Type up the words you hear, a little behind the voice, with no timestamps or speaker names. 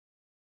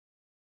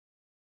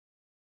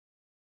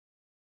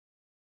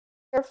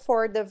here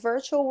for the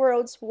Virtual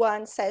Worlds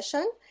 1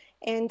 session,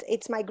 and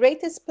it's my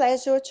greatest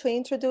pleasure to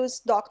introduce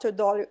Dr.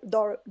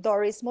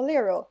 Doris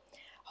Molero,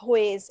 who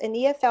is an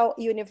EFL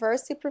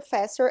University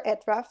professor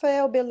at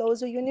Rafael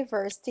Beloso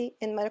University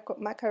in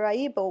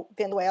Maracaibo,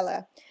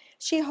 Venezuela.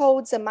 She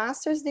holds a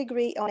master's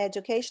degree on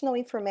educational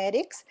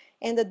informatics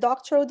and a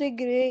doctoral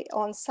degree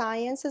on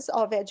sciences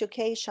of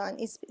education,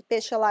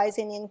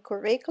 specializing in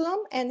curriculum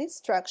and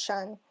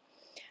instruction.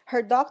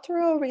 Her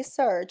doctoral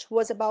research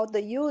was about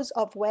the use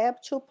of Web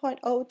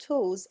 2.0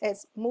 tools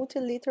as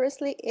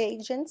multiliteracy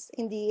agents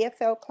in the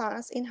EFL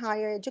class in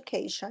higher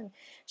education.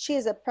 She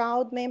is a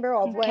proud member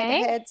of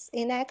WebHeads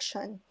in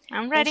Action.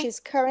 I'm ready. And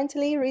she's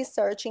currently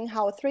researching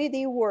how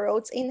 3D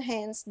worlds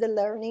enhance the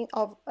learning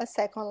of a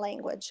second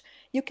language.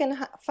 You can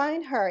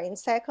find her in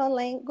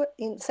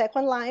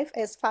Second Life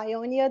as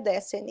Fionia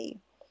Destiny.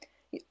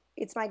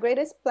 It's my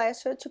greatest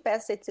pleasure to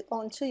pass it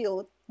on to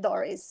you,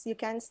 Doris. You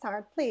can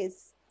start,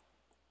 please.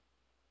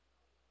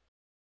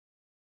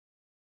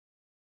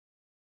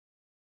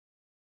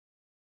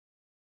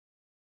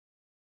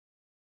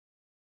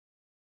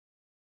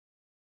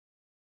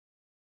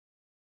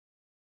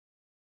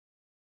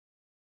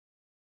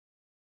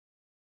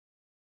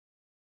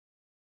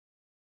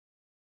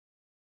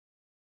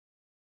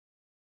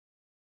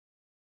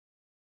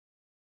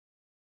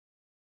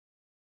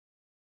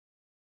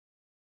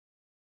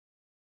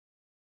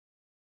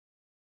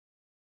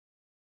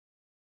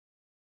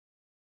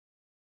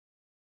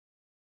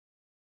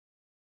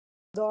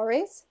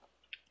 Doris?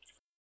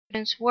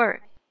 Students'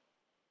 work.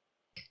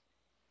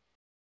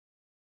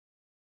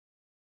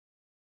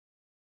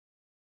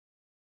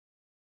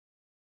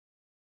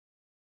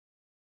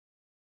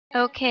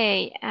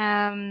 Okay.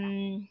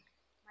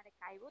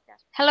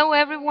 Hello,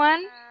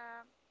 everyone.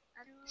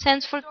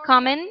 Thanks for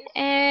coming,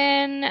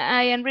 and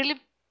I am really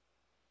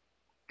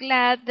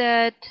glad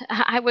that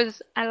I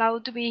was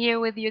allowed to be here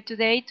with you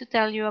today to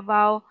tell you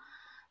about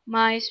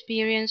my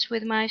experience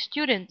with my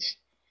students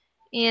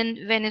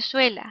in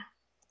Venezuela.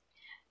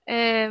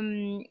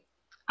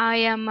 I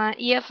am an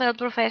EFL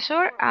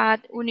professor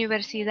at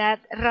Universidad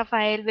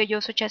Rafael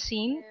Belloso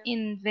Chacín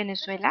in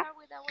Venezuela,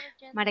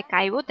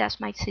 Maracaibo, that's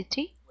my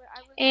city.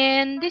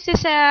 And this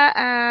is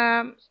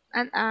telling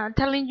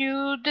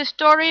you the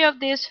story of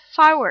these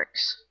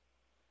fireworks.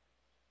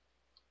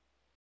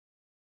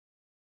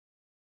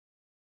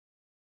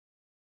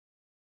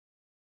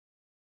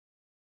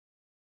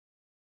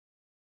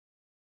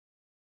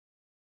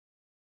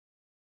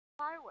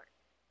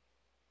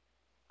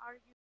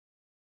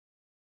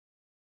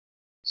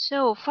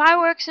 So,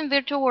 fireworks in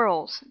virtual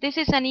worlds. This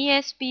is an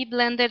ESP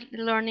blended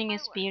learning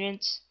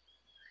experience.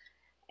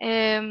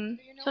 So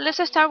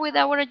let's start with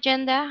our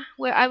agenda,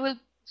 where I will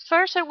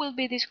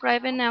be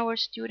describing our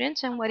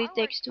students and what it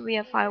takes to be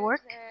a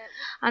firework.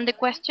 And the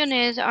question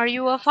is, are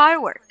you a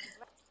firework?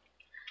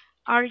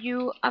 Are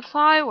you a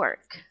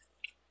firework?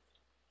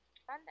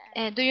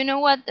 Do you know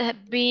what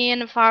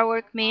being a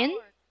firework means?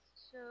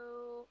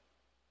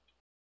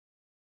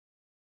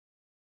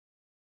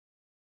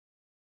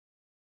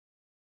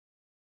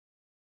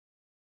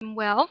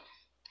 Well,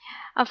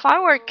 a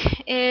firework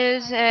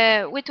is,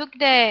 we took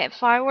the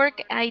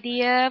firework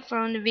idea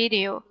from the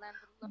video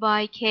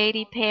by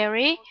Katy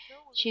Perry.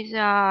 She's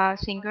a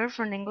singer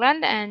from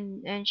England,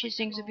 and she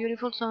sings a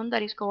beautiful song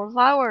that is called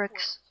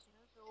Fireworks.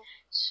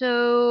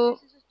 So,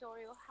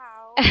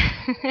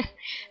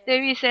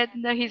 David said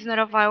no, he's not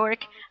a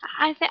firework.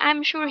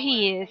 I'm sure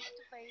he is.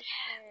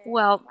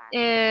 Well,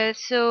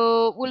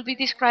 so we'll be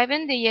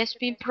describing the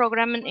ESP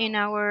program in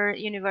our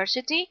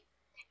university.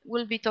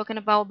 We'll be talking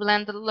about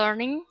blended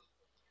learning,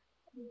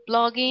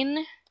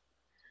 blogging,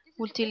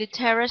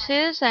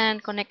 multiliteracies,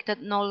 and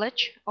connected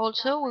knowledge.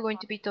 Also, we're going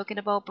to be talking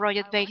about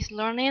project-based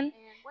learning,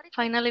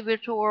 finally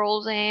virtual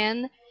worlds,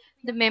 and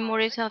the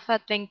memories of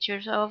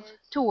adventures of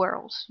two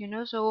worlds.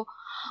 So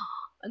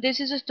this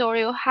is a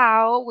story of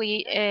how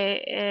we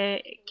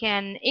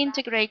can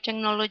integrate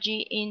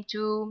technology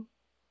into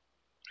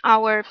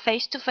our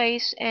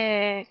face-to-face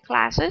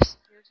classes,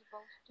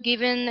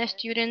 giving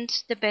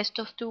students the best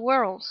of two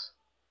worlds.